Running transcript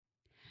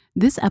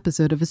This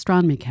episode of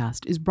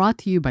AstronomyCast is brought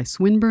to you by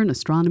Swinburne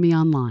Astronomy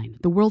Online,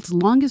 the world's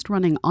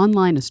longest-running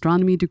online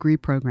astronomy degree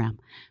program.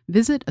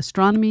 Visit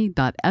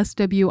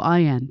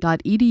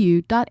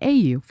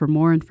astronomy.swin.edu.au for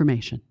more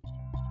information.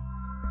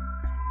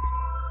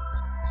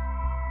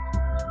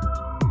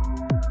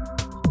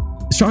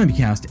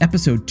 AstronomyCast,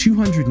 episode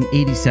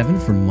 287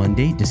 for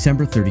Monday,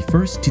 December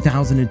 31st,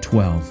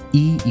 2012.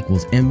 E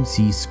equals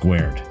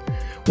mc².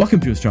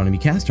 Welcome to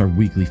AstronomyCast, our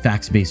weekly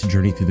facts-based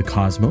journey through the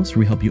cosmos, where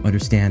we help you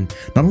understand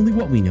not only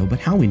what we know, but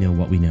how we know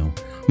what we know.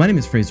 My name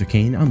is Fraser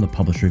Cain. I'm the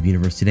publisher of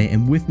Universe Today,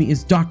 and with me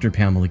is Dr.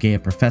 Pamela, a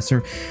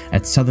professor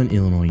at Southern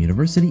Illinois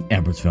University,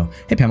 Edwardsville.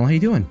 Hey, Pamela, how you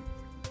doing?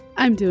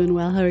 I'm doing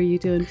well. How are you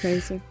doing,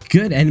 Fraser?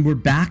 Good, and we're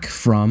back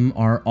from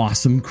our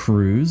awesome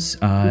cruise.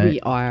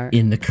 We are.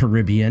 In the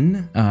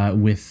Caribbean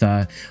with,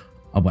 I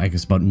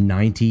guess, about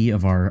 90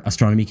 of our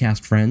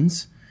AstronomyCast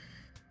friends,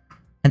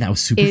 and that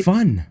was super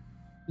fun.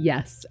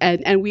 Yes,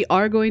 and we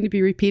are going to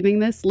be repeating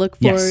this. Look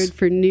forward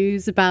for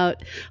news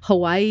about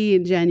Hawaii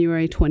in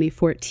January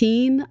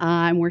 2014.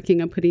 I'm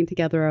working on putting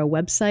together a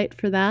website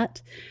for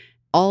that.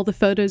 All the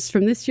photos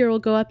from this year will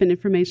go up and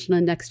information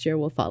on next year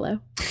will follow.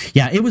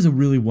 Yeah, it was a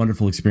really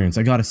wonderful experience.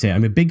 I got to say,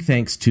 I'm a big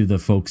thanks to the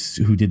folks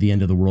who did the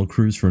End of the World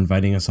cruise for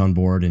inviting us on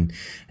board and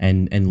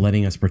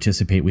letting us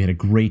participate. We had a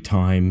great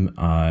time,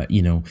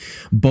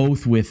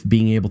 both with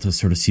being able to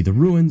sort of see the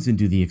ruins and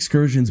do the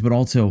excursions, but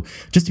also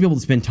just to be able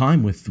to spend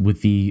time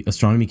with the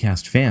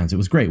AstronomyCast fans. It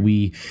was great.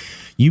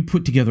 You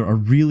put together a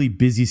really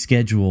busy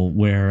schedule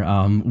where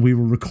we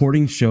were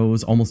recording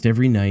shows almost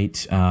every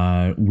night.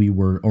 We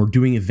were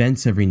doing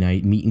events every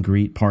night, meet and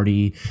greet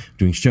party,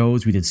 doing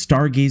shows. We did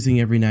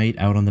stargazing every night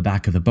out on the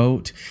back of the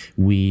boat.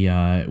 We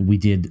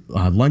did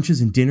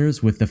lunches and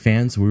dinners with the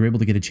fans. So we were able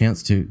to get a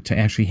chance to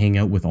actually hang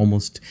out with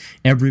almost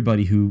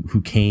everybody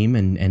who came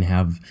and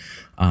have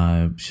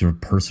sort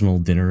of personal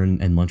dinner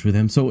and lunch with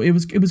them. So it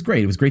was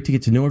great. It was great to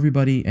get to know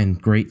everybody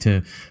and great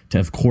to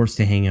of course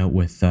to hang out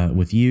with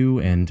you,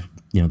 and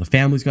the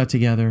families got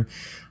together.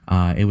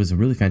 It was a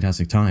really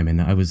fantastic time,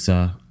 and I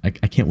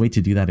can't wait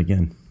to do that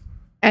again.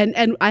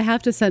 And I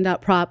have to send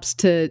out props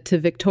to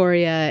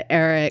Victoria,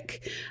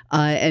 Eric,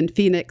 and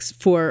Phoenix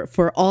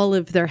for all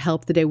of their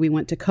help the day we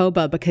went to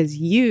Coba, because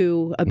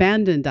you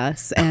abandoned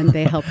us and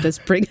they helped us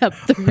bring up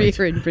the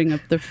rear and bring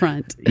up the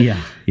front.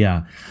 Yeah.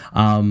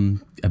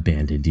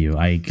 Abandoned you.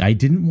 I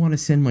didn't want to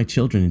send my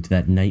children into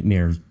that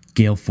nightmare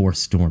gale force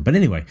storm, but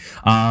anyway,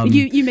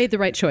 you made the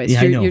right choice.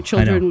 Yeah, your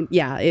children,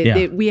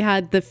 we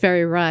had the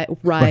ferry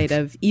ride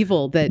of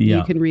evil that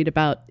you can read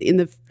about in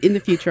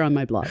the future on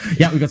my blog.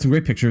 Yeah, we got some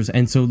great pictures,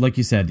 and so like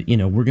you said,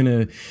 we're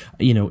gonna,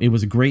 it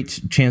was a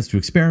great chance to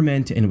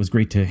experiment, and it was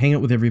great to hang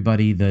out with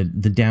everybody. The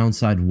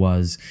downside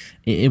was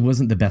it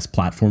wasn't the best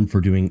platform for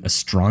doing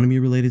astronomy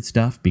related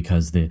stuff,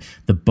 because the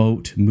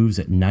boat moves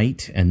at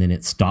night and then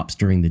it stops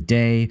during the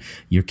day.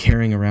 You're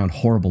carrying around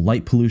horrible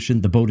light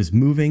pollution. The boat is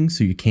moving,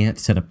 so you can't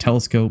set up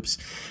telescopes.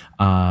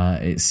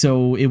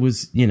 So it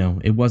was,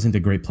 it wasn't a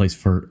great place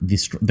for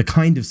the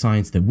kind of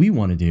science that we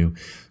want to do.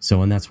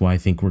 So, and that's why I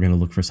think we're going to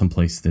look for some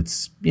place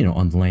that's,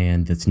 on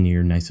land, that's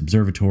near nice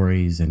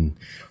observatories, and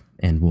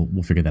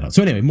we'll figure that out.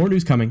 So anyway, more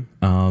news coming.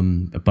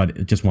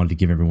 But just wanted to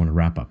give everyone a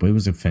wrap up. But it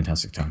was a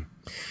fantastic time.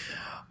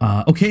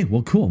 Okay,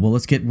 well, cool. Well,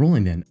 let's get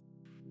rolling then.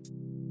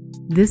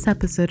 This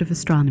episode of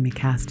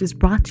AstronomyCast is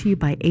brought to you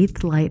by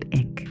Eighth Light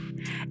Inc.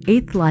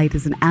 Eighth Light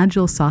is an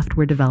agile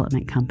software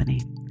development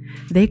company.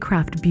 They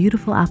craft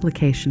beautiful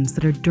applications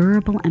that are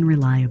durable and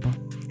reliable.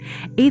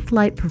 Eighth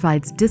Light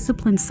provides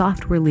disciplined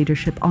software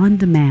leadership on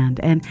demand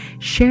and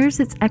shares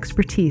its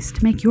expertise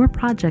to make your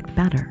project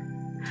better.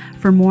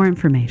 For more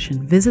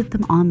information, visit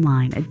them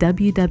online at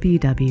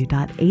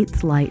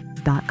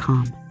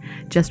www.eighthlight.com.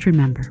 Just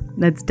remember,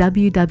 that's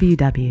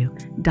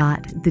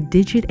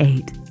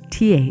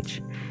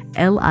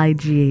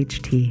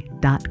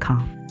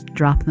www.thedigit8thlight.com.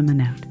 Drop them a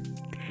note.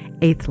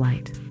 Eighth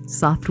Light.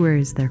 Software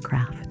is their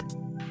craft.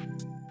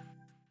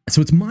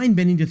 So it's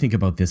mind-bending to think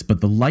about this, but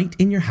the light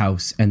in your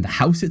house and the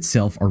house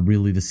itself are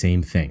really the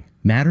same thing.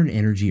 Matter and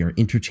energy are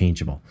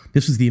interchangeable.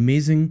 This was the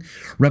amazing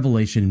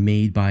revelation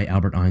made by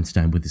Albert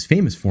Einstein with his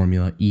famous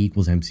formula, E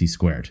equals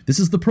mc². This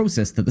is the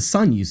process that the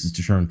sun uses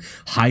to turn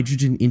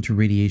hydrogen into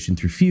radiation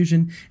through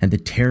fusion, and the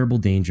terrible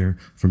danger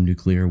from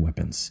nuclear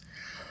weapons.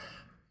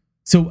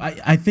 So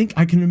I think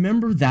I can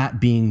remember that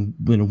being,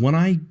 when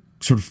I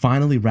sort of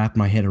finally wrapped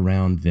my head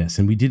around this,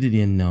 and we did it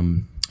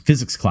in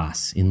physics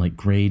class in like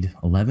grade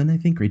 11, I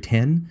think, grade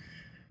 10,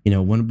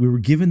 when we were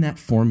given that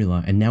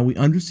formula, and now we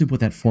understood what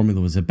that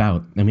formula was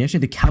about, and we actually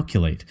had to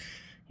calculate,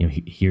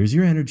 here's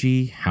your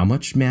energy, how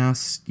much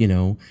mass,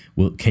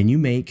 can you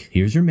make,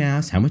 here's your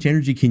mass, how much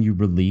energy can you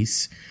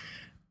release,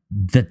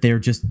 that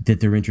they're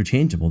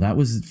interchangeable. That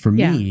was, for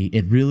me,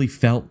 it really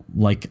felt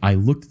like I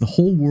looked at the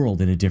whole world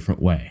in a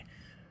different way,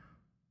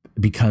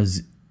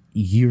 because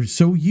you're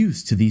so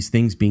used to these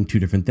things being two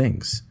different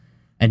things.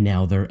 And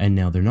now they're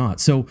not.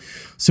 So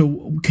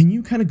can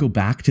you kind of go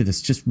back to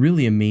this just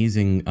really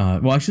amazing?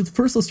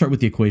 Let's start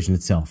with the equation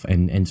itself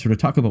and sort of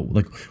talk about,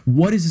 like,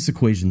 what is this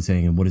equation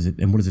saying, and what is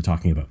it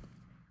talking about?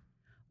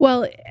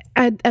 Well,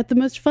 at the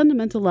most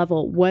fundamental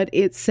level, what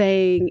it's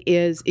saying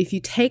is if you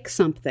take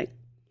something,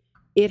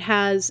 it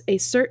has a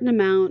certain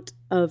amount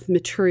of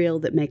material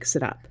that makes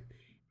it up.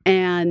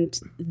 And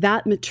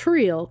that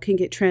material can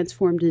get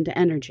transformed into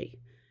energy.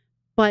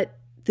 But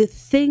the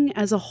thing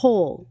as a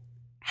whole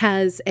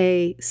has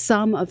a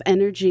sum of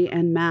energy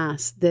and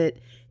mass that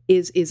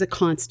is a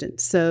constant.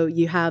 So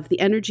you have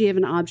the energy of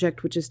an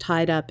object, which is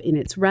tied up in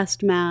its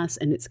rest mass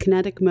and its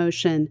kinetic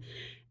motion.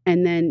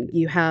 And then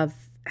you have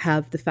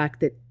the fact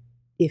that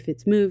if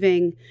it's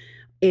moving,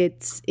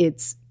 its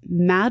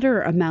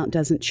matter amount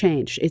doesn't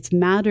change. Its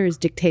matter is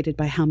dictated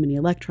by how many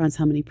electrons,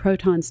 how many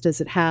protons does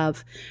it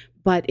have,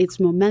 but its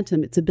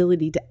momentum, its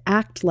ability to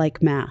act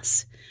like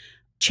mass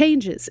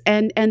changes.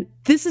 And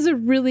this is a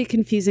really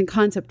confusing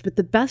concept, but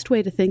the best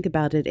way to think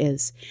about it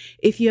is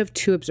if you have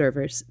two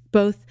observers,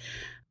 both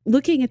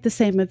looking at the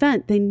same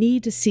event, they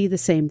need to see the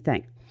same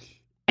thing.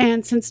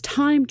 And since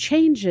time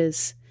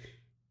changes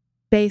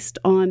based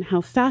on how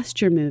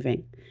fast you're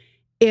moving,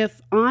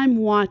 if I'm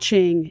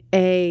watching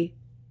a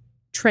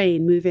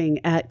train moving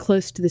at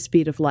close to the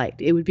speed of light,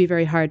 it would be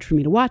very hard for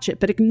me to watch it.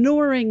 But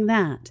ignoring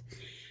that,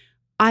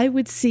 I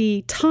would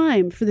see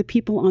time for the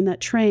people on that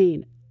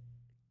train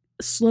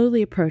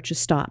slowly approach a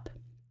stop.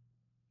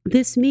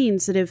 This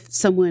means that if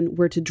someone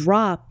were to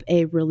drop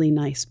a really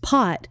nice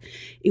pot,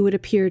 it would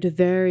appear to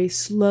very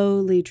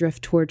slowly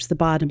drift towards the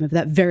bottom of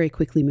that very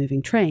quickly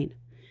moving train.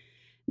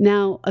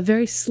 Now, a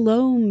very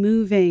slow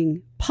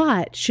moving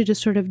pot should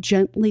just sort of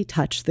gently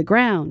touch the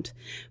ground.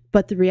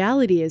 But the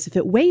reality is, if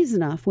it weighs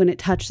enough, when it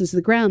touches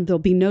the ground, there'll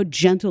be no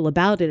gentle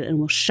about it and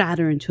will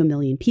shatter into a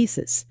million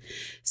pieces.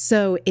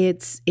 So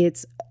its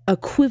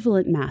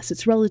equivalent mass,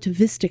 its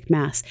relativistic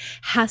mass,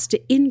 has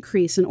to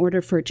increase in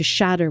order for it to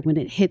shatter when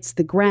it hits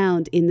the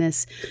ground in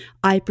this,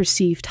 I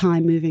perceive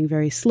time moving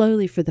very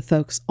slowly for the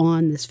folks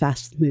on this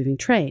fast-moving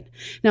train.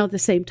 Now, at the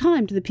same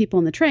time, to the people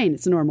on the train,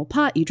 it's a normal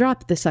pot. You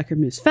drop it, the sucker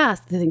moves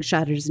fast, the thing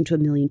shatters into a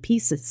million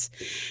pieces.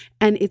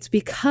 And it's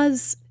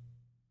because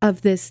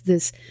of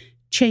this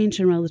change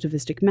in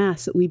relativistic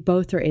mass that we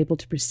both are able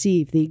to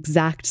perceive the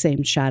exact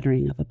same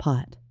shattering of a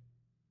pot.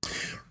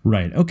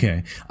 Right.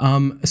 Okay.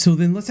 So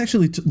then let's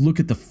actually look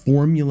at the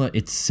formula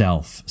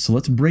itself. So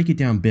let's break it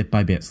down bit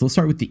by bit. So let's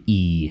start with the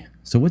E.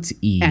 So what's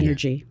E?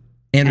 Energy.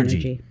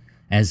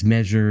 As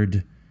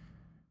measured.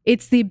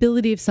 It's the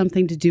ability of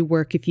something to do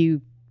work if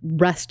you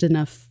wrest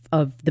enough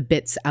of the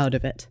bits out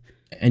of it.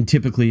 And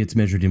typically it's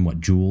measured in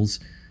what? Joules?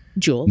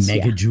 Joules.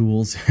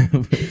 Megajoules.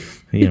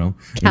 Calories.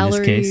 In this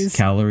case,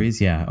 calories.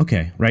 Yeah.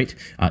 Okay. Right.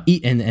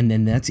 E, and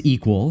then that's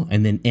equal.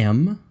 And then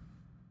M.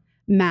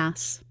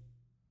 Mass.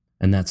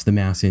 And that's the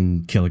mass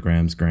in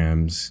kilograms,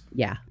 grams.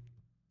 Yeah.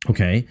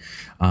 Okay.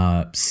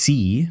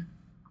 C.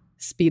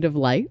 Speed of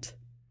light.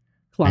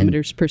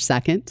 Kilometers per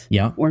second.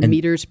 Yeah. Or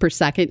meters per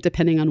second,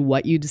 depending on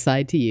what you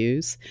decide to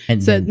use.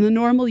 And so the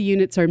normal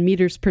units are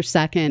meters per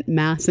second,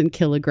 mass in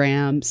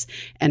kilograms,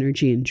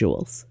 energy in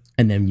joules.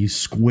 And then you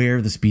square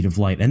the speed of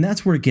light. And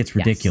that's where it gets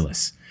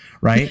ridiculous,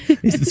 right?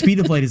 The speed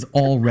of light is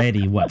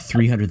already,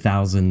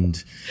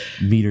 300,000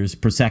 meters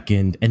per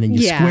second. And then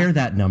you square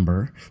that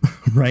number,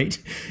 right?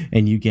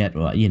 And you get,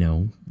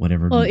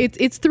 whatever. Well,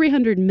 it's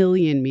 300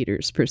 million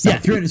meters per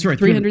second. Yeah, sorry,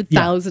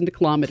 300,000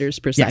 kilometers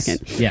per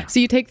second. Yeah. So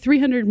you take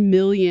 300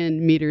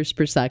 million meters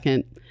per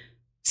second,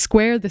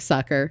 square the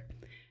sucker,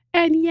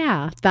 and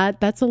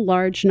that's a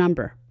large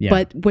number. Yeah.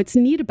 But what's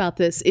neat about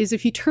this is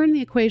if you turn the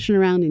equation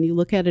around and you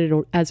look at it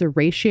as a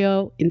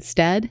ratio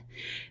instead,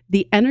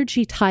 the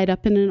energy tied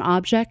up in an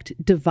object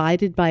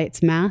divided by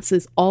its mass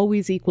is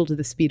always equal to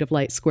the speed of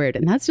light squared.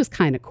 And that's just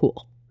kind of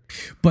cool.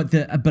 But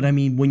I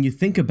mean, when you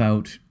think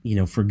about,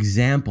 for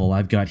example,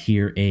 I've got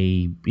here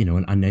a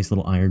nice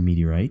little iron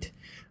meteorite.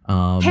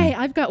 Hey,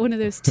 I've got one of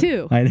those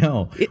too. I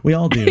know. We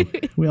all do.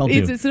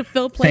 Is it a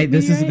fill plate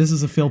meteorite? Hey, this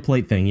is a fill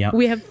plate thing, yeah.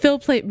 We have fill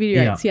plate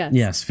meteorites, yes.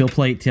 Yes, fill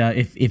plate.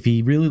 If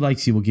he really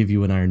likes you, we'll give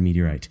you an iron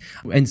meteorite.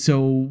 And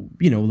so,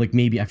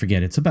 maybe, I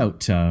forget, it's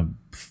about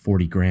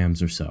 40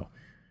 grams or so.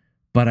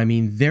 But I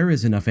mean, there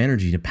is enough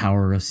energy to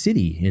power a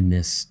city in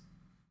this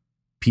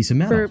piece of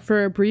metal.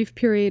 For a brief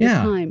period of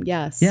time,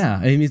 yes. Yeah,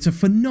 I mean, it's a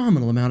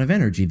phenomenal amount of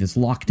energy that's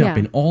locked up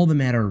in all the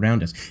matter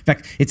around us. In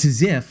fact, it's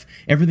as if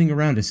everything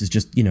around us is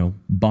just,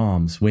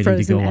 bombs waiting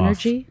to go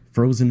energy? Off.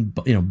 Frozen,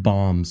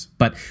 bombs.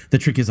 But the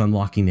trick is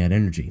unlocking that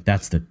energy.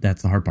 That's the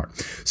hard part.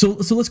 So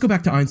let's go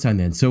back to Einstein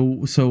then.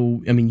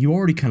 So I mean, you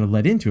already kind of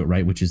led into it,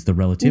 right? Which is the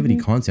relativity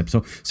concept.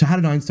 So how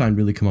did Einstein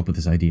really come up with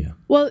this idea?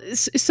 Well,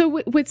 so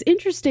what's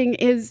interesting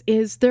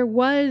is there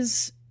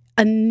was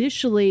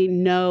initially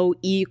no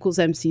E equals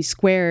mc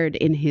squared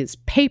in his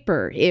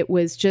paper. It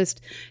was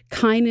just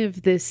kind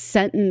of this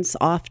sentence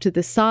off to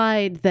the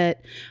side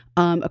that,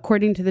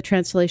 according to the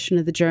translation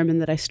of the German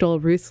that I stole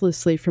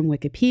ruthlessly from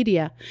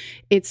Wikipedia,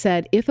 it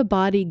said, if a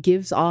body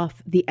gives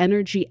off the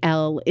energy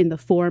L in the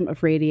form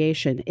of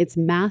radiation, its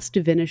mass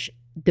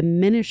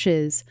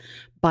diminishes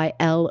by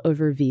L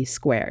over V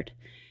squared.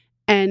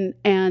 And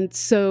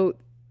so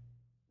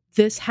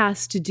this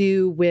has to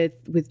do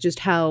with just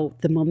how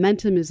the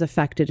momentum is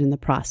affected in the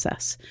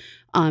process.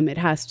 It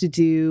has to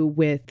do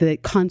with the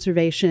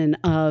conservation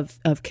of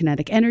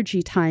kinetic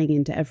energy tying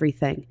into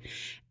everything.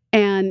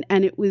 And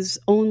it was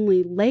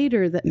only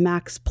later that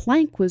Max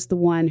Planck was the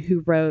one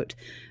who wrote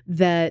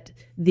that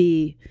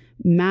the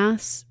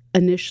mass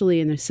initially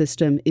in a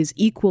system is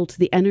equal to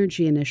the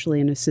energy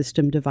initially in a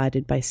system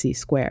divided by c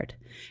squared.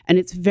 And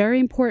it's very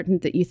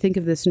important that you think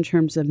of this in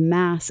terms of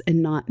mass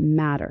and not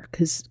matter,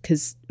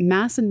 because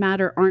mass and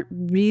matter aren't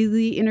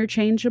really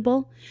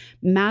interchangeable.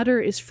 Matter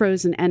is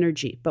frozen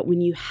energy, but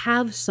when you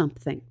have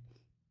something,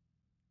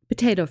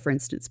 potato, for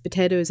instance,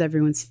 potato is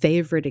everyone's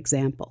favorite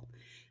example.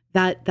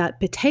 That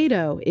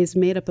potato is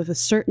made up of a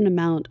certain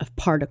amount of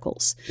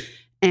particles,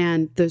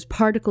 and those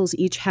particles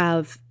each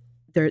have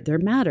their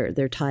matter.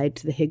 They're tied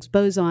to the Higgs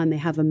boson. They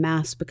have a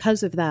mass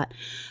because of that.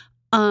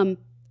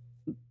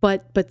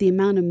 But the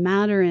amount of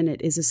matter in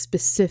it is a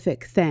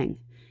specific thing,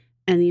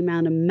 and the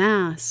amount of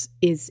mass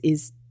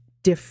is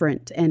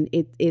different, and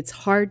it's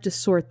hard to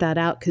sort that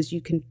out because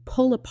you can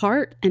pull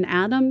apart an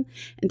atom,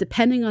 and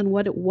depending on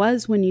what it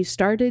was when you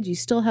started, you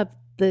still have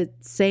the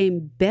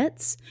same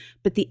bits,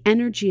 but the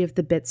energy of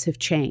the bits have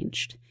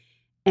changed,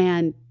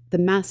 and the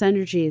mass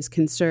energy is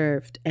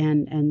conserved,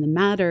 and the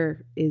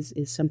matter is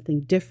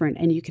something different.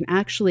 And you can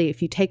actually,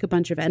 if you take a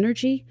bunch of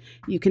energy,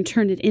 you can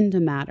turn it into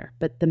matter,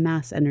 but the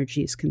mass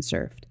energy is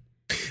conserved.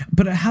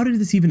 But how did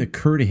this even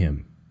occur to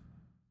him?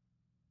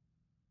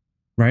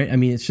 Right? I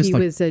mean, it's just he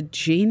was a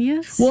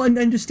genius. Well, I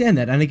understand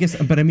that. And I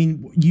guess, but I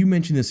mean, you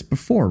mentioned this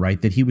before,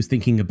 right? That he was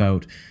thinking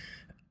about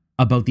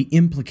the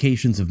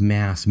implications of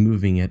mass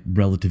moving at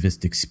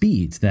relativistic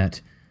speeds,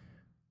 that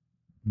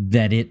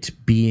it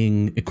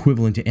being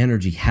equivalent to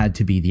energy had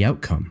to be the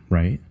outcome,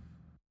 right?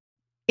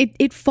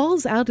 It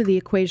falls out of the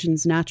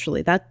equations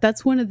naturally.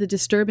 That's one of the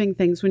disturbing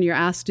things when you're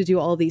asked to do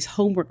all these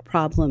homework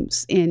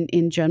problems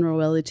in general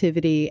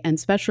relativity and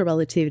special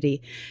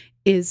relativity,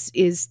 is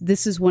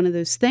this is one of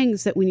those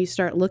things that when you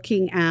start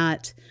looking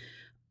at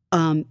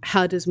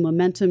how does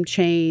momentum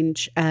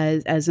change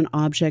as an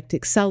object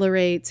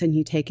accelerates, and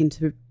you take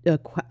into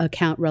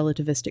account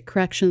relativistic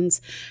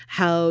corrections,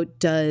 how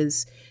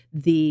does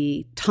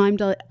the time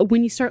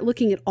when you start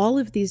looking at all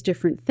of these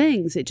different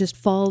things, it just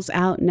falls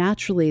out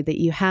naturally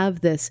that you have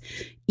this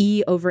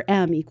E over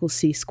m equals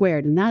c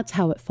squared, and that's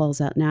how it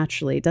falls out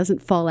naturally. It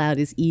doesn't fall out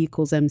as E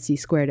equals mc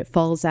squared. It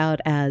falls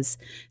out as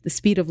the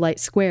speed of light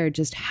squared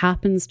just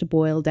happens to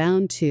boil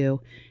down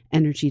to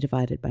energy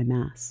divided by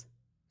mass.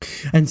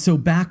 And so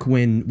back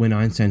when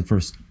Einstein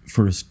first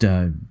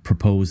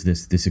proposed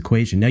this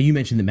equation, now you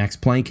mentioned that Max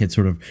Planck had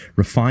sort of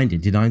refined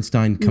it. Did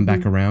Einstein come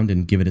back around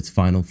and give it its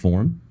final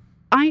form?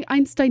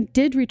 Einstein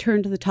did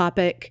return to the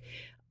topic.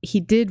 He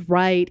did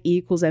write E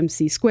equals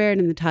mc squared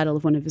in the title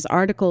of one of his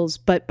articles,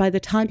 but by the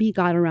time he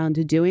got around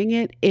to doing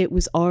it, it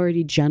was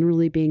already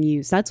generally being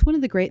used. That's one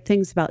of the great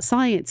things about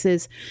science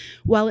is,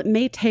 while it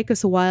may take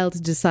us a while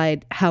to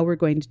decide how we're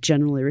going to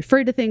generally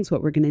refer to things,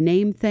 what we're going to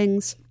name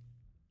things,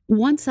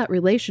 once that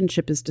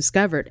relationship is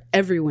discovered,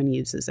 everyone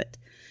uses it.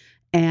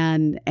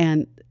 And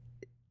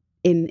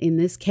in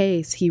this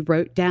case, he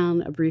wrote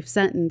down a brief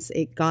sentence,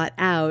 it got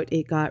out,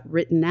 it got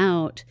written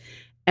out,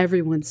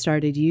 everyone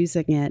started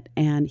using it,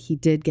 and he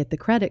did get the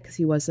credit because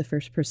he was the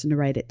first person to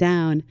write it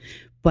down,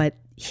 but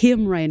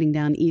him writing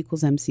down E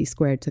equals mc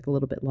squared took a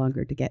little bit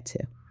longer to get to.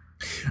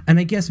 And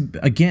I guess,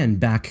 again,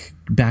 back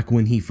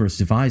when he first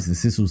devised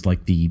this was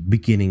like the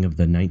beginning of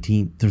the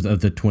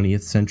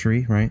 20th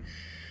century, right?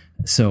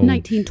 So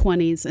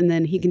 1920s, and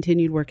then he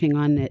continued working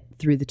on it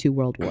through the two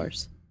world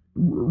wars.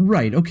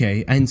 Right,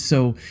 okay. And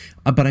so,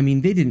 but I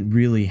mean, they didn't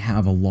really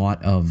have a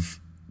lot of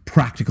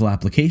practical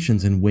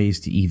applications and ways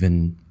to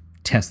even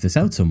test this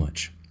out so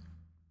much.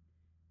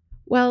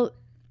 Well,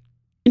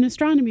 in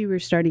astronomy, we were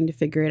starting to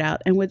figure it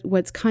out. And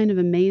what's kind of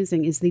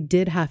amazing is they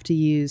did have to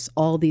use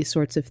all these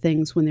sorts of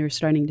things when they were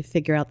starting to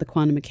figure out the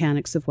quantum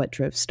mechanics of what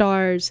drove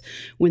stars,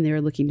 when they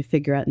were looking to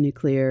figure out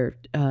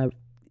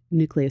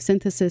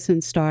nucleosynthesis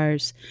in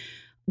stars.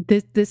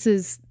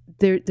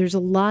 There's a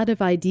lot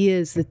of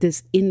ideas that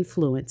this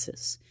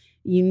influences.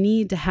 You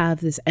need to have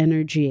this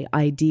energy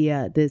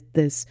idea,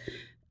 this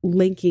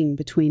linking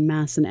between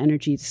mass and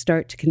energy to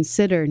start to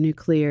consider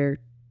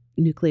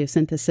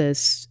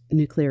nucleosynthesis,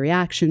 nuclear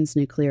reactions,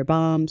 nuclear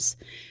bombs.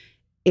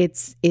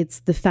 It's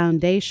the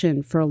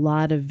foundation for a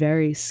lot of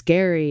very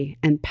scary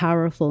and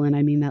powerful, and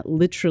I mean that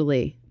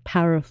literally,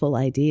 powerful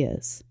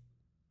ideas.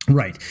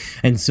 Right.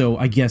 And so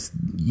I guess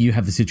you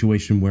have the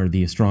situation where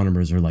the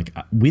astronomers are like,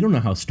 we don't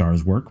know how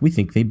stars work. We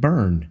think they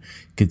burn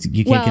because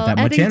you can't get that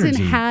much energy.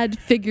 Eddington had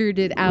figured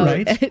it out,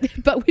 right?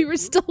 But we were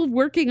still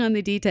working on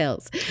the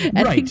details.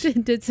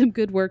 Eddington did some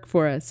good work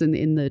for us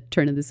in the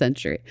turn of the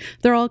century.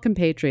 They're all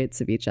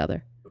compatriots of each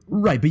other.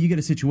 Right. But you get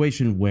a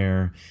situation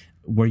where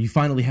you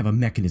finally have a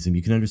mechanism.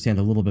 You can understand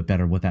a little bit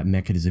better what that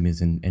mechanism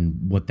is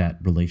and what that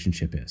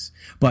relationship is.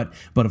 But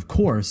of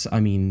course, I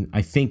mean,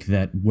 I think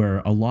that where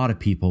a lot of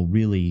people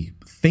really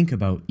think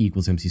about E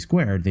equals mc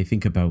squared, they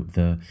think about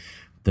the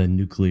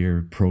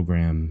nuclear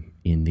program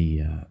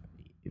in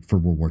for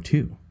World War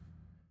II.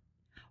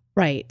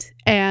 Right.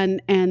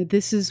 And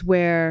this is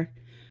where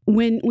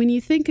When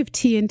you think of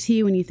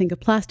TNT, when you think of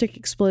plastic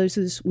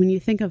explosives, when you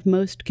think of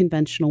most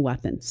conventional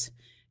weapons,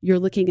 you're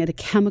looking at a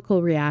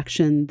chemical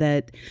reaction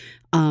that,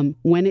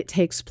 when it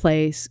takes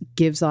place,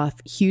 gives off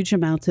huge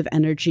amounts of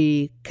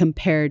energy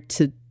compared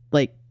to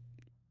like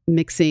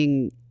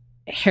mixing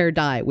hair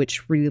dye,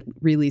 which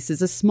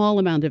releases a small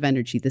amount of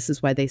energy. This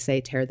is why they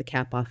say tear the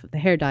cap off of the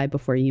hair dye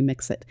before you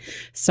mix it.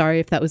 Sorry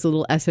if that was a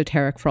little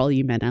esoteric for all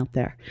you men out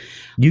there.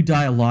 You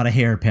dye a lot of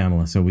hair,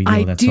 Pamela, so we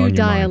know that's on your mind. I do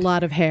dye a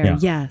lot of hair,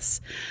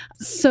 yes.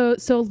 So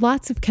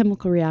lots of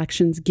chemical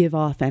reactions give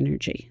off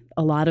energy.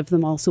 A lot of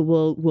them also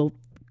will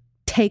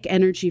take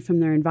energy from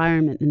their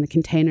environment, and the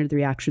container the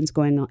reaction's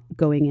going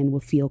in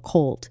will feel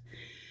cold.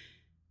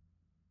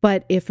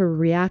 But if a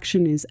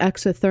reaction is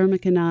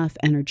exothermic enough,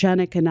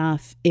 energetic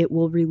enough, it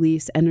will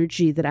release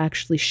energy that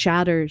actually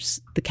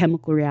shatters the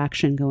chemical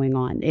reaction going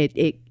on.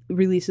 It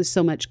releases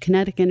so much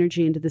kinetic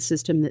energy into the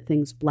system that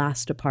things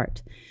blast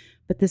apart.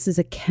 But this is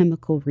a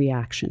chemical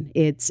reaction.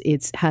 It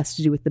has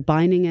to do with the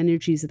binding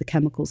energies of the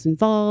chemicals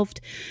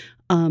involved,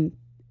 and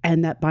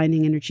that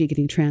binding energy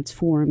getting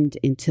transformed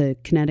into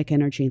kinetic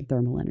energy and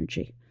thermal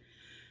energy.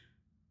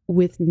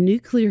 With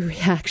nuclear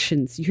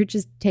reactions, you're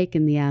just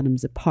taking the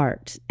atoms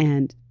apart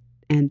and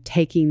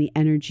taking the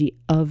energy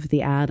of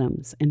the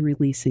atoms and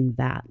releasing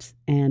that.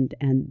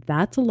 And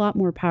that's a lot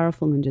more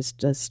powerful than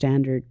just a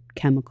standard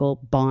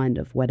chemical bond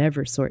of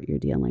whatever sort you're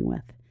dealing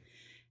with.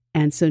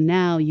 And so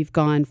now you've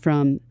gone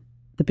from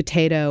the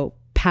potato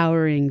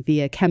powering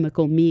via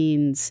chemical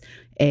means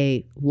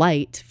a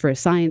light for a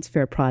science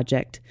fair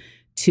project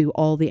to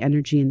all the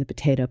energy in the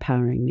potato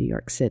powering New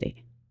York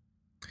City.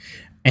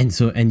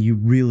 And you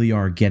really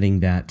are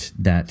getting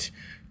that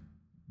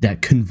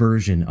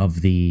conversion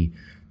of the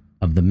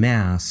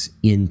mass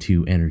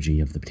into energy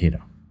of the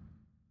potato.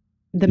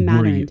 The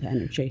matter into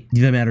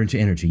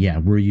energy, yeah.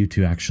 Were you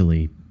to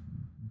actually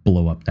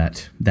blow up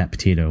that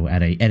potato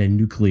at a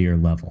nuclear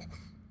level.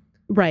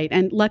 Right,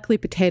 and luckily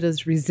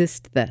potatoes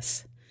resist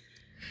this.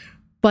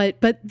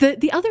 But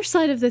the other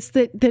side of this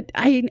that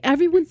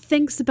everyone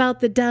thinks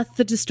about the death,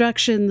 the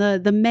destruction,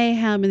 the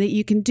mayhem that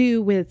you can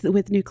do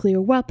with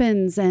nuclear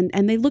weapons,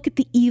 and they look at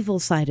the evil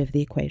side of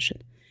the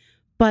equation.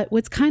 But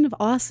what's kind of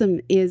awesome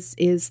is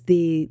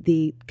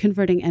the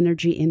converting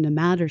energy into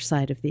matter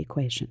side of the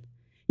equation.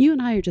 You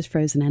and I are just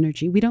frozen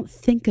energy. We don't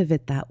think of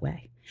it that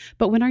way.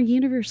 But when our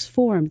universe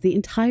formed, the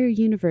entire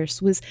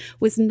universe was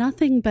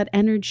nothing but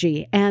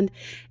energy. And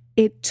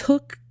it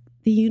took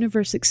the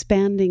universe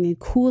expanding and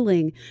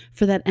cooling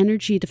for that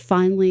energy to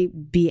finally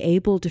be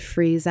able to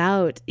freeze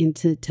out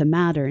into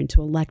matter,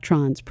 into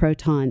electrons,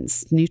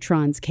 protons,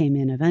 neutrons came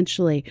in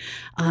eventually.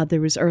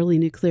 There was early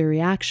nuclear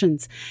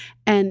reactions.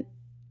 And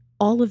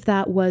all of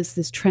that was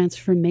this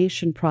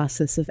transformation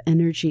process of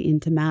energy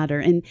into matter.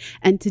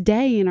 And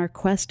today, in our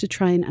quest to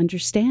try and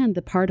understand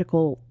the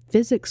particle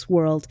physics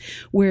world,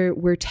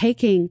 we're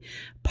taking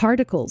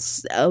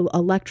particles,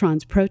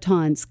 electrons,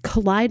 protons,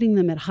 colliding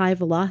them at high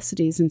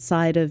velocities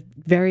inside of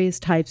various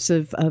types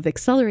of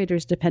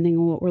accelerators, depending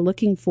on what we're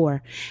looking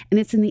for. And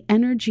it's in the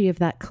energy of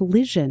that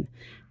collision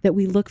that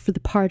we look for the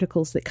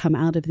particles that come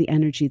out of the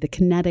energy, the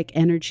kinetic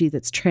energy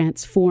that's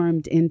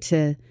transformed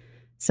into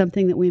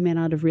something that we may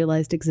not have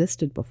realized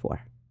existed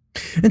before.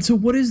 And so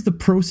what is the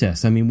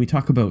process? I mean, we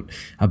talk about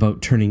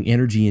turning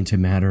energy into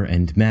matter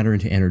and matter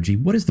into energy.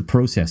 What is the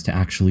process to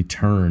actually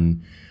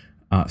turn,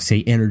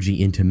 say, energy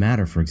into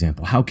matter, for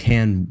example? How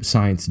can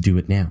science do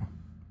it now?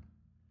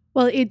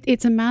 Well,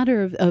 it's a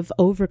matter of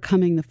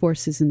overcoming the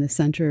forces in the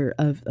center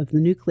of the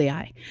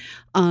nuclei.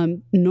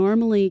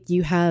 Normally,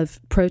 you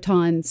have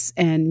protons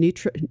and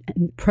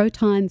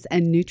neutrons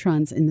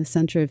in the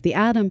center of the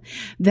atom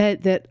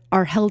that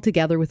are held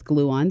together with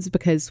gluons,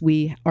 because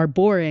we are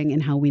boring in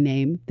how we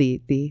name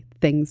the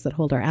things that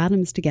hold our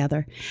atoms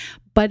together.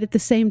 But at the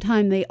same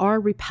time, they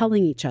are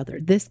repelling each other.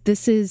 This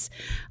is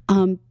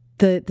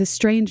the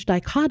strange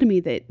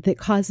dichotomy that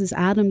causes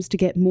atoms to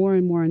get more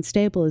and more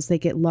unstable as they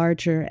get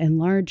larger and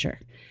larger.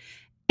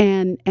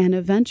 And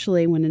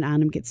eventually, when an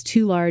atom gets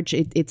too large,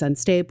 it's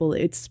unstable,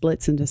 it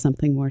splits into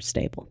something more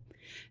stable.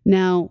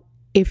 Now,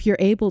 if you're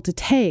able to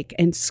take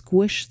and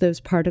squish those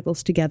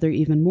particles together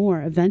even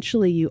more,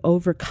 eventually you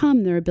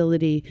overcome their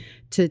ability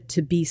to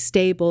be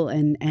stable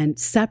and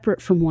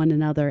separate from one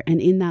another.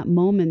 And in that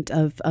moment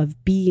of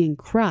being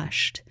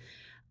crushed,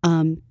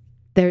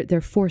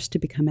 they're forced to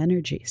become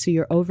energy. So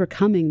you're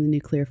overcoming the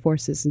nuclear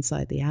forces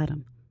inside the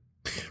atom.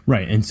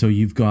 Right. And so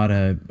you've got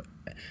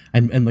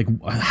and like,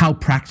 how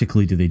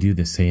practically do they do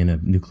this, say, in a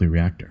nuclear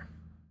reactor?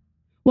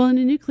 Well, in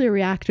a nuclear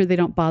reactor, they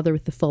don't bother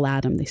with the full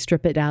atom. They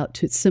strip it out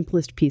to its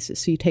simplest pieces.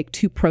 So you take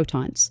two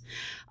protons.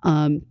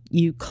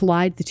 You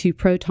collide the two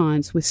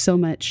protons with so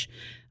much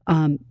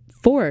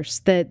force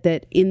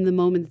that in the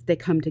moment that they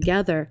come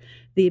together,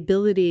 the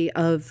ability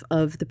of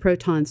the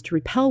protons to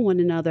repel one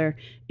another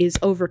is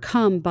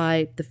overcome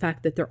by the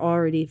fact that they're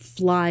already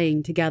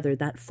flying together.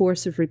 That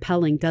force of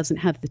repelling doesn't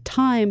have the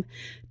time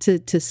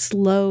to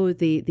slow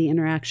the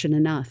interaction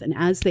enough. And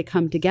as they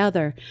come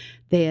together,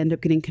 they end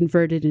up getting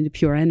converted into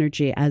pure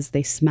energy as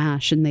they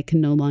smash, and they can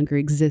no longer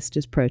exist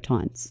as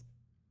protons.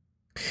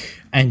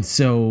 And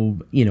so,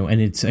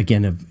 and it's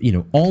again,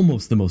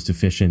 almost the most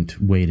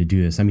efficient way to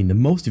do this. I mean, the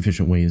most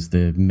efficient way is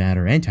the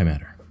matter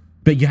antimatter,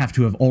 but you have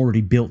to have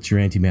already built your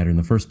antimatter in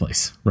the first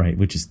place, right?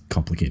 Which is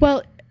complicated.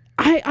 Well,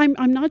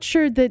 I'm not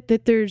sure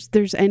that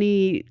there's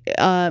any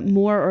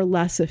more or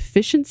less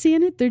efficiency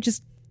in it. They're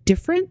just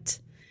different.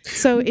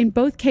 So in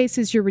both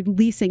cases, you're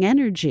releasing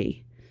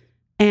energy,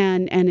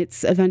 and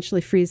it's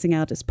eventually freezing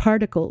out as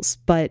particles.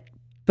 But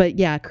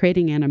yeah,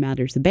 creating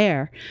antimatter's a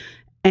bear,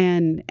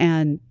 and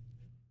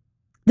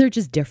they're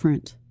just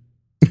different.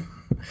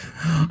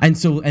 and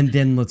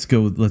then let's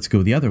go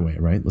the other way,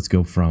 right? Let's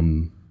go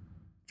from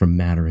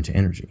matter into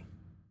energy.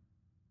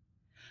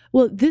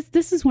 Well,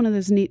 this is one of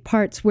those neat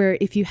parts where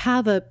if you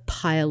have a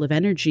pile of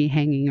energy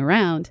hanging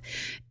around,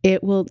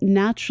 it will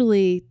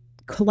naturally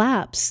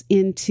collapse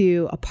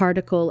into a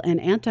particle and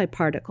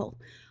antiparticle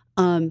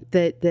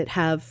that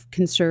have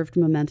conserved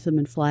momentum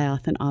and fly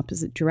off in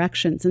opposite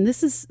directions. And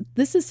this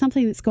is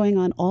something that's going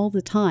on all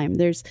the time.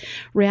 There's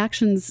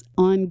reactions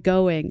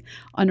ongoing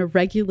on a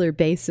regular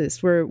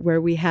basis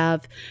where we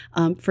have,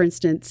 for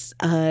instance,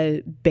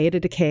 beta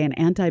decay and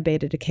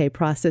anti-beta decay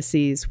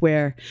processes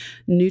where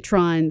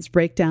neutrons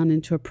break down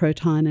into a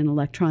proton, an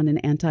electron, and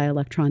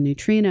anti-electron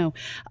neutrino,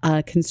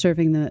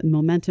 conserving the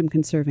momentum,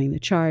 conserving the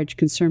charge,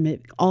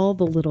 conserving all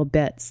the little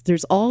bits.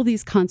 There's all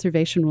these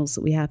conservation rules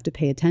that we have to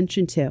pay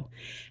attention to.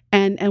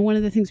 And one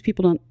of the things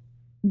people don't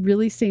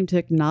really seem to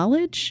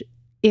acknowledge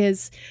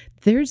is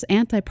there's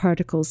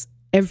antiparticles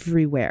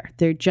everywhere.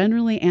 They're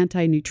generally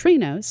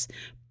antineutrinos,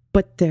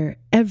 but they're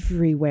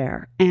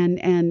everywhere.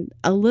 And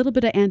a little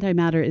bit of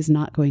antimatter is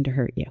not going to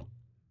hurt you.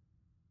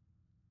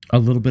 A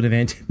little bit of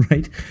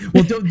right?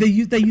 Well, they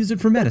use it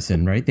for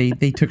medicine, right? They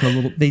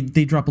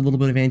drop a little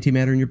bit of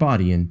antimatter in your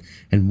body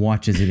and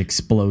watch as it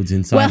explodes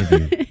inside of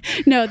you.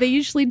 No, they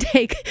usually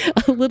take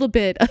a little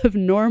bit of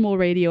normal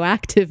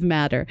radioactive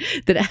matter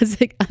that, as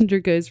it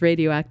undergoes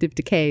radioactive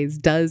decays,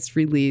 does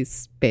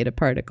release beta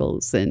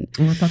particles. And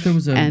I thought there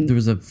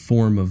was a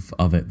form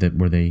of it that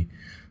where they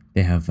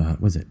have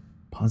was it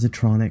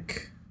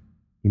positronic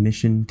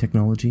emission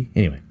technology?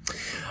 Anyway.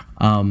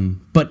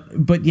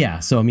 But yeah,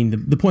 so I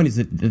mean, the point is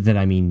that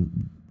I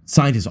mean,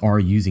 scientists are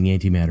using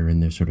antimatter in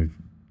their sort of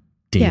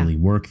daily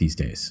work these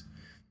days.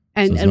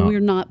 And we're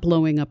not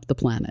blowing up the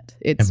planet.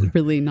 It's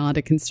really not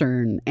a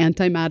concern.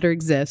 Antimatter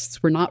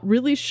exists. We're not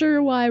really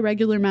sure why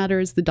regular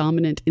matter is the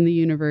dominant in the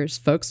universe.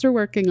 Folks are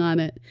working on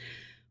it.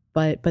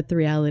 But the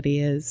reality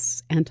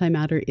is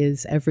antimatter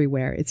is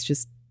everywhere. It's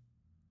just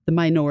the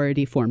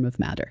minority form of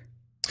matter.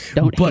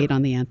 Don't hate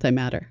on the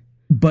antimatter.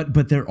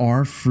 But there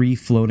are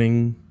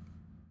free-floating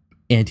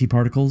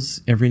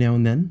antiparticles every now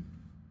and then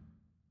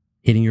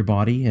hitting your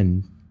body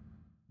and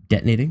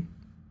detonating.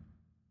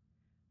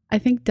 I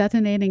think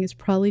detonating is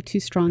probably too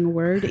strong a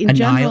word. In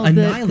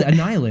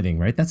annihilating,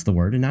 right? That's the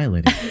word,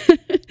 annihilating.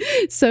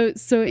 So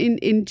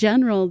in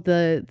general,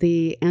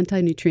 the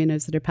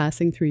antineutrinos that are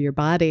passing through your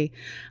body,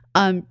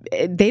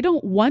 they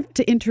don't want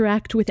to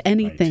interact with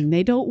anything. Right.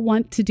 They don't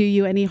want to do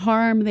you any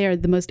harm. They are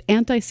the most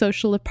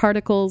antisocial of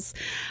particles.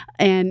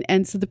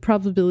 And so the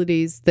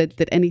probabilities that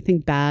anything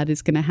bad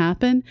is going to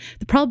happen,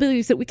 the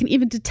probabilities that we can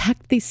even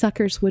detect these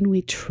suckers when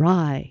we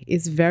try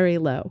is very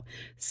low.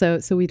 So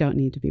we don't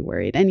need to be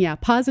worried. And yeah,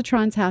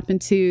 positrons happen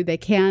too. They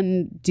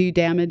can do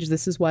damage.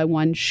 This is why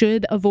one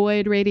should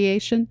avoid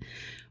radiation.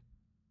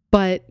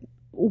 But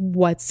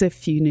what's a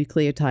few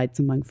nucleotides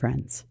among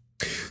friends?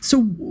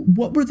 So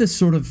what were the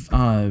sort of,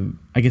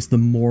 I guess, the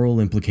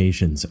moral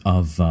implications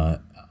of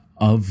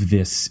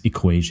this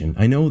equation?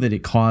 I know that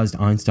it caused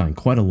Einstein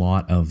quite a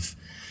lot of,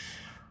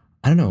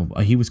 I don't know,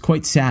 he was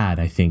quite sad,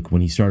 I think,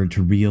 when he started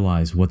to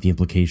realize what the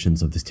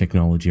implications of this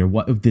technology or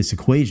what this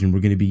equation were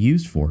going to be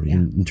used for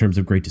in terms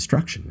of great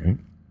destruction, right?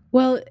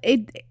 Well,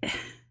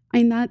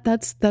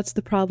 that's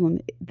the problem,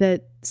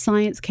 that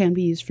science can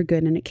be used for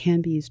good and it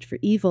can be used for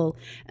evil,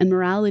 and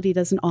morality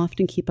doesn't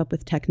often keep up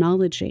with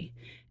technology.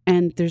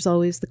 And there's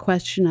always the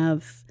question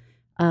of,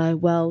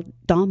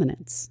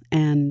 dominance,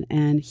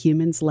 and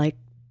humans like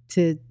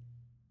to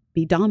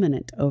be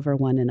dominant over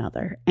one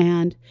another.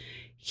 And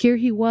here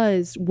he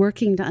was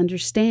working to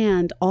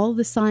understand all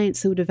the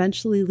science that would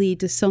eventually lead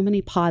to so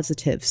many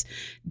positives.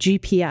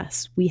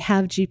 GPS. We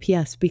have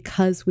GPS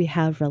because we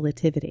have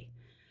relativity.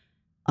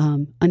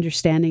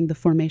 Understanding the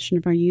formation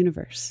of our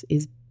universe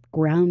is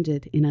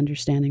grounded in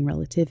understanding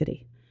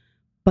relativity.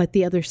 But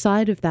the other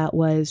side of that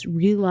was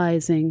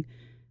realizing,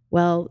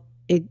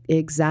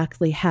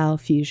 exactly how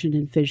fusion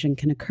and fission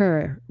can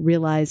occur,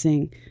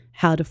 realizing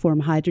how to form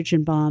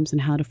hydrogen bombs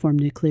and how to form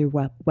nuclear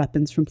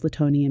weapons from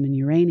plutonium and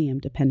uranium,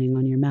 depending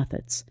on your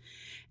methods.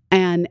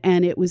 And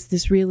it was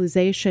this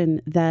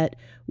realization that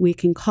we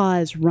can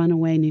cause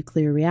runaway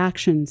nuclear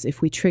reactions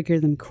if we trigger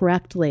them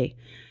correctly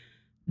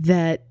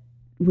that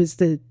was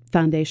the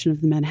foundation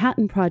of the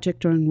Manhattan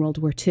Project during World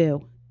War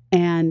II.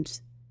 And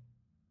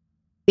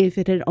if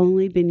it had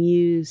only been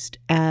used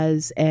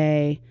as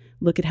a,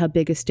 look at how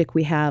big a stick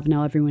we have,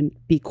 now everyone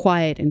be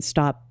quiet and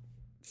stop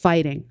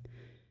fighting,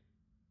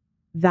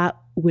 that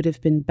would have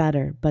been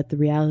better. But the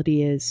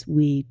reality is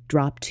we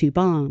dropped 2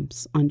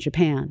 bombs on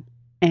Japan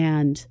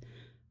And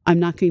I'm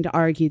not going to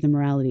argue the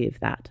morality of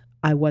that.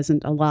 I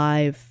wasn't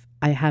alive.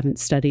 I haven't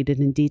studied it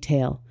in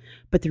detail.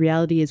 But the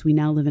reality is we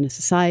now live in a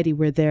society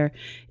where there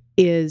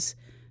is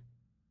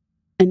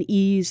an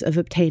ease of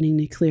obtaining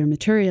nuclear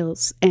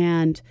materials,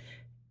 and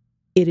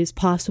it is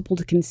possible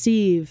to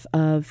conceive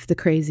of the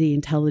crazy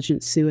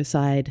intelligent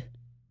suicide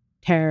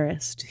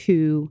terrorist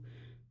who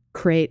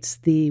creates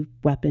the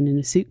weapon in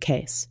a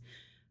suitcase.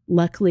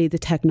 Luckily, the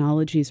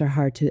technologies are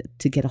hard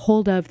to get a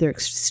hold of. They're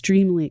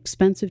extremely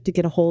expensive to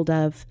get a hold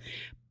of.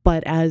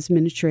 But as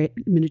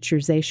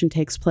miniaturization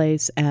takes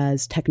place,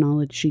 as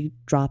technology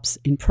drops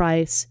in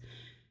price,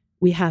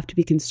 we have to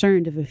be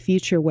concerned of a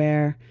future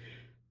where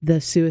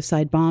the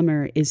suicide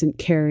bomber isn't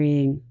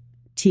carrying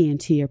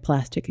TNT or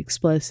plastic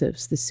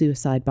explosives. The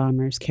suicide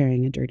bomber is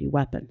carrying a dirty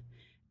weapon.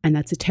 And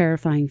that's a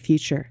terrifying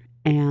future.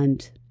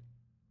 And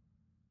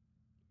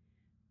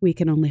we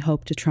can only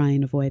hope to try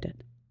and avoid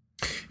it.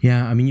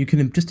 Yeah, I mean, you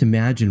can just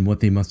imagine what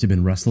they must have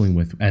been wrestling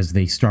with as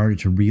they started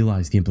to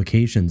realize the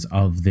implications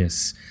of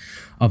this,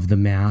 of the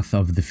math,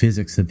 of the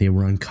physics that they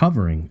were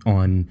uncovering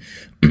on,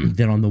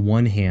 that on the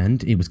one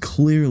hand, it was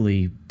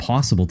clearly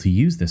possible to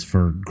use this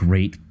for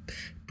great,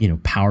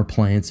 power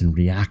plants and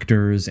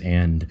reactors,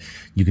 and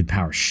you could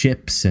power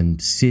ships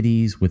and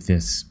cities with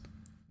this.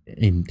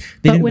 And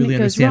they didn't really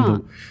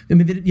understand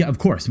of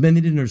course. But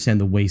they didn't understand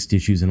the waste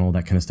issues and all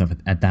that kind of stuff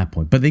at that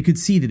point. But they could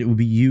see that it would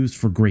be used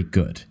for great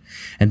good.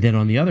 And then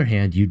on the other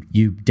hand,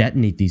 you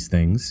detonate these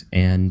things,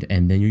 and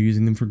then you're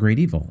using them for great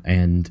evil.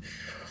 And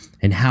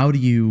how do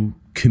you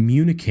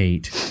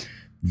communicate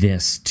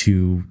this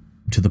to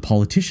the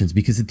politicians?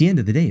 Because at the end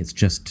of the day, it's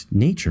just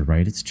nature,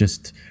 right? It's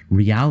just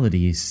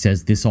reality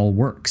says this all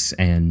works,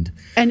 and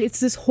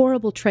it's this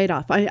horrible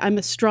trade-off. I'm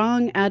a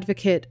strong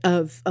advocate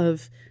of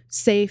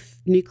safe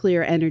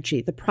nuclear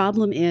energy. The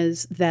problem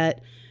is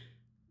that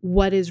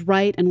what is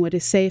right and what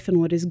is safe and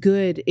what is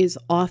good is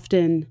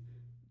often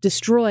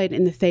destroyed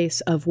in the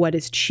face of what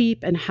is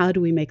cheap and how do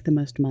we make the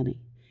most money.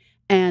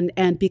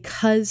 And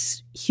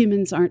because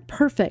humans aren't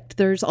perfect,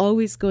 there's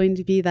always going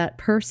to be that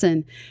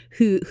person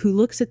who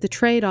looks at the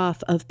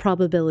trade-off of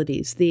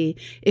probabilities.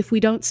 If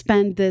we don't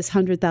spend this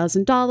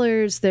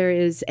 $100,000, there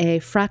is a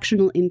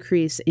fractional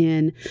increase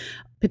in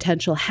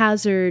potential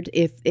hazard,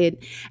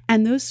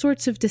 and those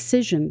sorts of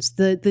decisions,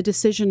 the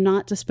decision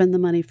not to spend the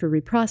money for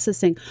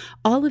reprocessing,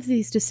 all of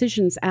these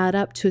decisions add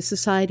up to a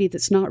society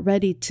that's not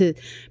ready to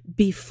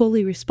be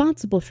fully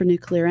responsible for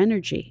nuclear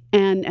energy.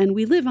 And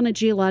we live on a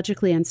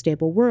geologically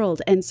unstable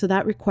world, and so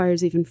that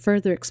requires even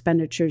further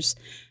expenditures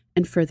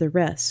and further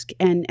risk.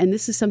 And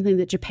this is something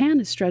that Japan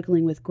is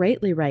struggling with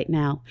greatly right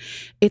now.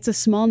 It's a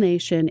small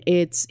nation.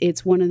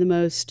 It's one of the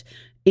most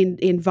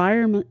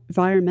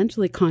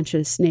environmentally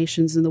conscious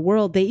nations in the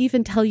world. They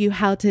even tell you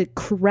how to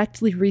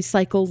correctly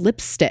recycle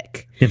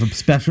lipstick. They have a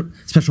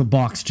special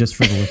box just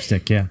for the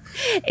lipstick. Yeah,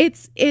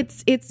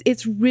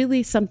 it's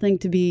really something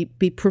to be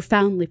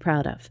profoundly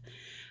proud of.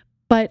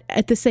 But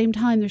at the same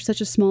time, they're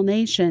such a small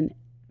nation.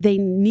 They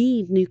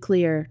need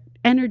nuclear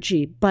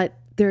energy, but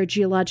they're a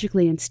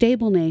geologically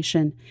unstable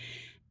nation,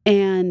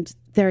 and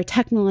they're a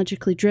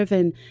technologically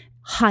driven,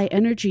 high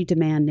energy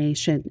demand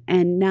nation.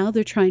 And now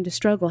they're trying to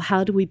struggle.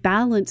 How do we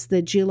balance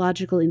the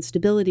geological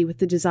instability with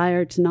the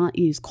desire to not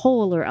use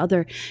coal or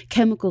other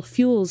chemical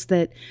fuels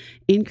that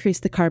increase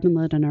the carbon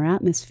load on our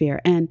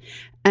atmosphere? And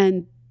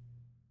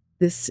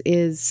this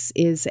is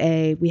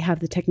we have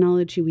the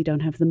technology, we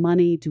don't have the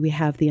money, do we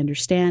have the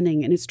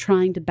understanding? And it's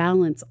trying to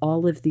balance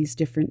all of these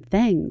different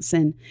things.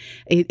 And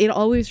it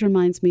always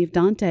reminds me of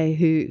Dante,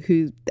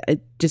 who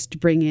just to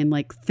bring in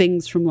like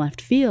things from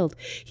left field,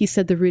 he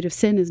said the root of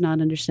sin is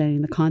not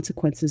understanding the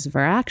consequences of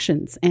our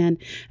actions. And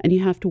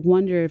you have to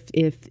wonder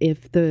if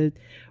the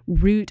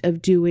root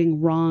of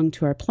doing wrong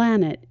to our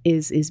planet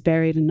is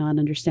buried in not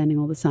understanding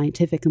all the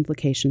scientific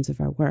implications of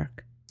our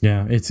work.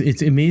 Yeah,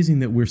 it's amazing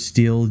that we're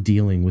still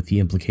dealing with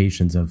the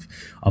implications of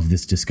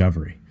this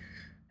discovery.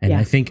 And yeah.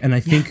 I think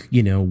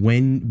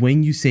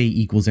when you say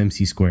equals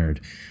MC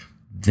squared,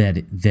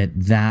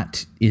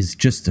 that is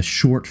just a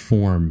short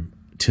form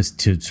to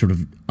sort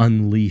of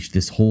unleash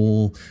this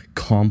whole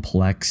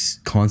complex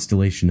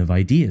constellation of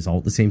ideas all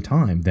at the same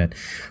time, that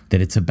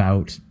it's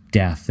about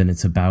death, and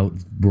it's about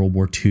World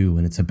War II,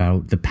 and it's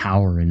about the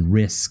power and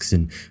risks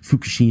and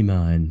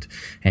Fukushima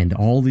and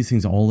all these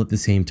things all at the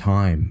same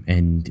time.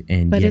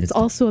 But it's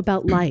also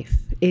about life.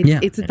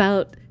 It's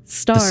about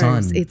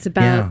stars. It's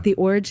about the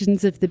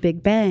origins of the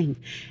Big Bang.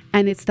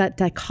 And it's that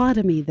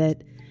dichotomy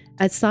that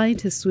as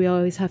scientists, we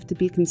always have to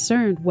be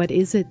concerned. What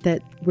is it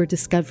that we're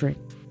discovering?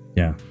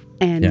 Yeah.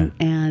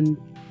 And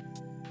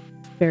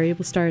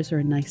variable stars are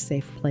a nice,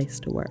 safe place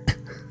to work.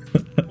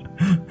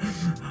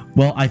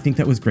 Well, I think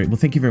that was great. Well,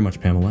 thank you very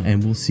much, Pamela,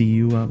 and we'll see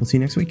you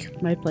next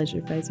week. My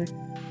pleasure, Fraser.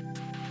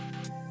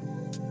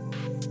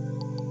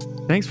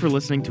 Thanks for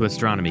listening to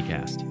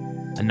AstronomyCast,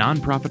 a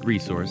nonprofit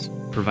resource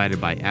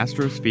provided by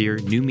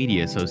Astrosphere New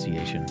Media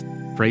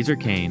Association, Fraser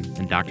Cain,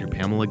 and Dr.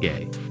 Pamela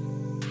Gay.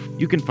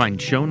 You can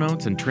find show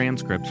notes and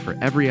transcripts for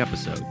every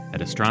episode at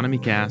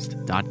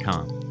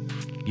astronomycast.com.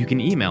 You can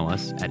email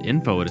us at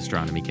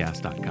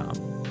info@astronomycast.com.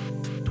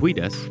 tweet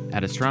us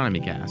at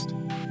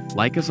AstronomyCast,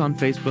 like us on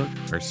Facebook,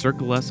 or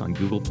circle us on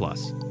Google+.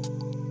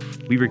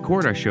 We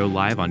record our show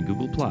live on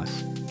Google+,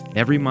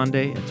 every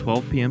Monday at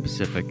 12 p.m.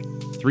 Pacific,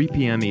 3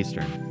 p.m.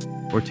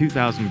 Eastern, or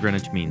 2000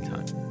 Greenwich Mean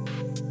Time.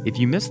 If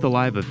you missed the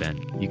live event,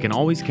 you can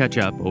always catch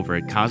up over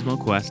at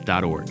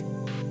cosmoquest.org.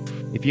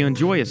 If you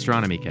enjoy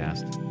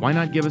AstronomyCast, why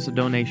not give us a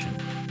donation?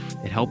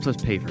 It helps us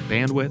pay for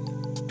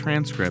bandwidth,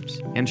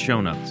 transcripts, and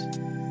show notes.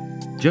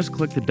 Just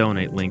click the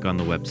donate link on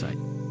the website.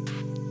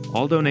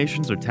 All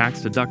donations are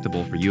tax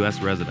deductible for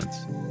U.S.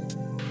 residents.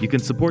 You can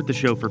support the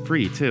show for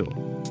free, too.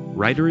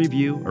 Write a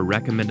review or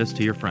recommend us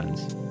to your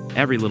friends.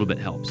 Every little bit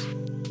helps.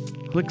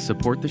 Click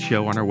support the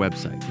show on our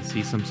website to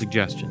see some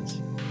suggestions.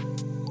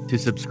 To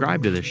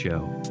subscribe to the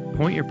show,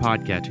 point your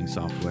podcatching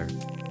software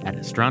at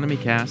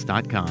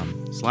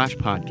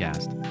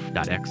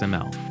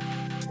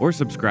astronomycast.com/podcast.xml or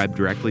subscribe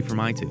directly from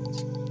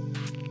iTunes.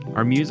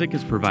 Our music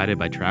is provided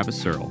by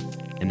Travis Searle,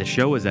 and the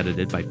show is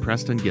edited by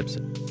Preston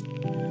Gibson.